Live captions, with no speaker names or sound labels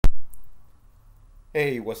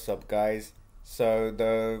Hey, what's up, guys? So,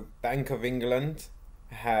 the Bank of England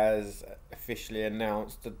has officially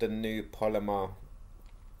announced that the new polymer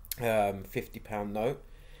 £50 note.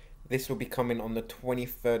 This will be coming on the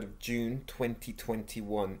 23rd of June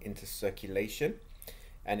 2021 into circulation,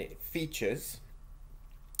 and it features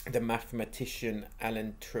the mathematician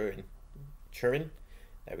Alan Turing. Turing?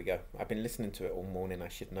 There we go. I've been listening to it all morning. I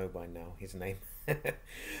should know by now his name.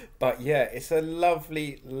 But yeah, it's a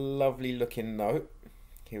lovely, lovely looking note.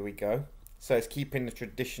 Here we go. So it's keeping the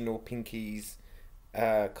traditional pinkies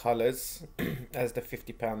colours as the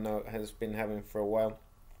 £50 note has been having for a while.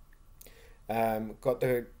 Got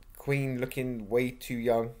the Queen looking way too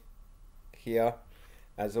young here,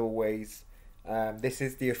 as always. This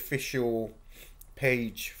is the official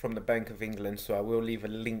page from the Bank of England, so I will leave a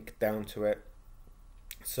link down to it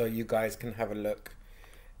so you guys can have a look,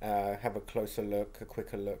 have a closer look, a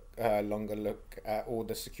quicker look, longer look at all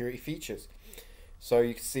the security features. So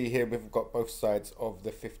you can see here we've got both sides of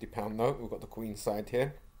the £50 note. We've got the Queen side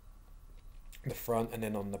here, the front, and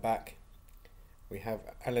then on the back we have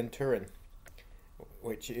Alan Turing,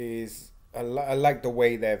 which is I like the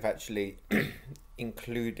way they've actually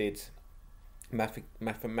included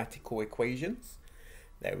mathematical equations.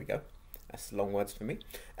 There we go. That's long words for me.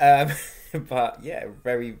 But yeah,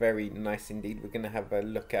 very, very nice indeed. We're going to have a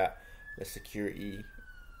look at the security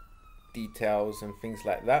details and things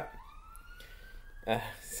like that.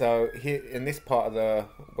 So here in this part of the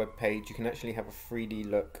web page, you can actually have a 3D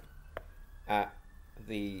look at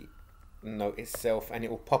the note itself, and it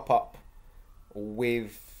will pop up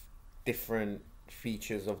with different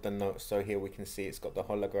features of the note. So here we can see it's got the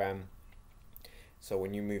hologram. So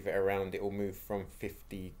when you move it around, it will move from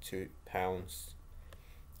 50 to pounds,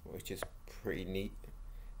 which is pretty neat.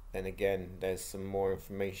 Then again, there's some more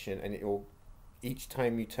information, and it will, each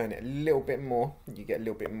time you turn it a little bit more, you get a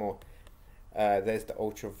little bit more. There's the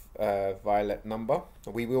ultraviolet number.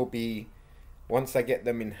 We will be, once I get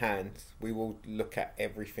them in hand, we will look at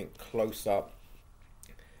everything close up,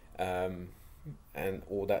 and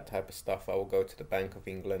all that type of stuff. I will go to the Bank of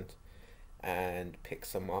England and pick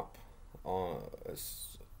some up.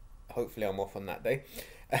 Hopefully I'm off on that day.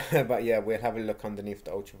 But yeah, we'll have a look underneath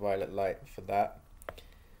the ultraviolet light for that.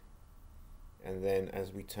 And then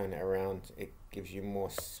as we turn it around, it gives you more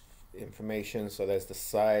information. So there's the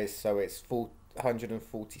size. So it's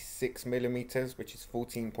 146 millimeters, which is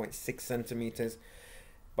 14.6 centimeters,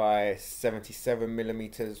 by 77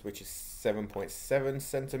 millimeters, which is 7.7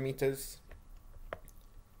 centimeters.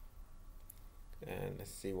 And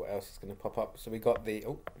let's see what else is going to pop up. So we got the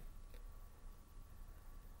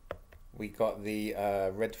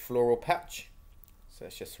red floral patch. So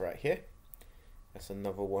it's just right here. That's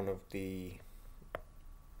another one of the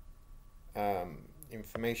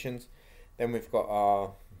informations. Then we've got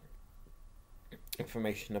our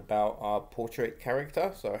information about our portrait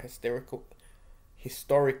character, so a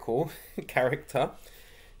historical character.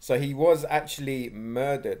 So he was actually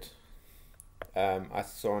murdered, I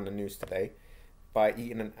saw on the news today, by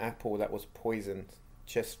eating an apple that was poisoned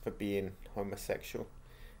just for being homosexual.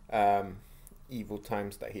 Evil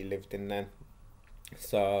times that he lived in then.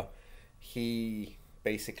 So he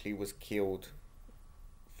basically was killed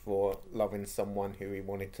for loving someone who he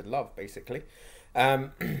wanted to love, basically.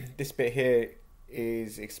 This bit here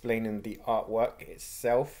is explaining the artwork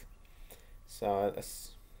itself, so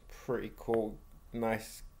that's pretty cool.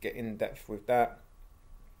 Nice, get in depth with that.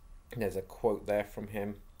 There's a quote there from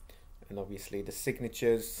him, and obviously the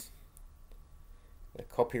signatures. The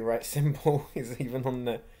copyright symbol is even on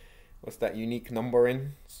the, what's that, unique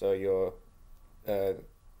numbering, so your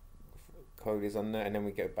code is on there. And then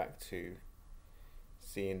we go back to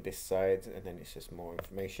seeing this side, and then it's just more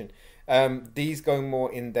information. These go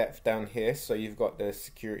more in depth down here. So you've got the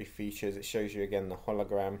security features. It shows you again the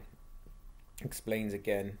hologram, explains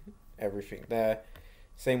again everything there.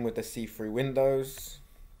 Same with the see-through windows.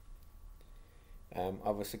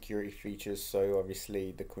 Other security features, so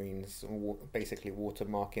obviously the Queen's basically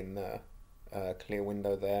watermarking the clear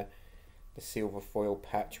window there, the silver foil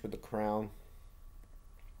patch with the crown,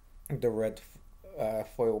 the red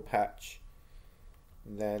foil patch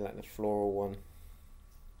there, like the floral one.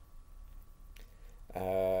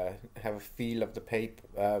 Have a feel of the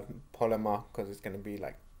paper, polymer, because it's going to be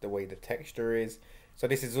like the way the texture is. So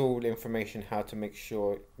this is all information how to make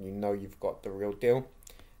sure you know you've got the real deal.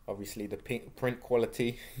 Obviously the print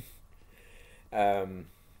quality, the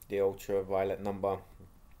ultraviolet number,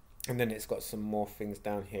 and then it's got some more things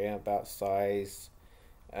down here about size,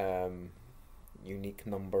 unique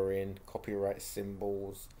numbering, copyright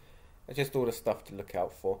symbols, just all the stuff to look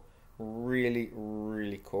out for. Really,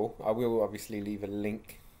 really cool. I will obviously leave a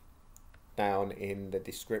link down in the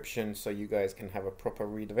description so you guys can have a proper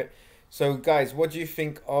read of it. So guys, what do you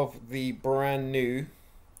think of the brand new,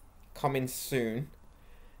 coming soon,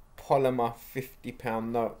 polymer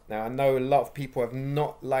 £50 note? Now I know a lot of people have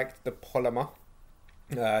not liked the polymer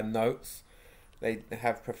notes. They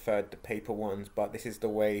have preferred the paper ones, but this is the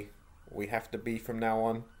way we have to be from now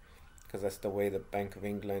on, because that's the way the Bank of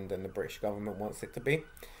England and the British government wants it to be.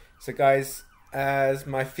 So guys, as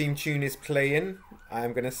my theme tune is playing,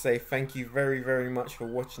 I'm going to say thank you very, very much for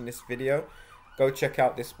watching this video. Go check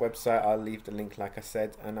out this website. I'll leave the link like I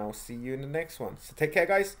said, and I'll see you in the next one. So take care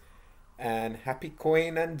guys, and happy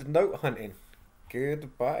coin and note hunting.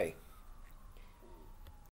 Goodbye.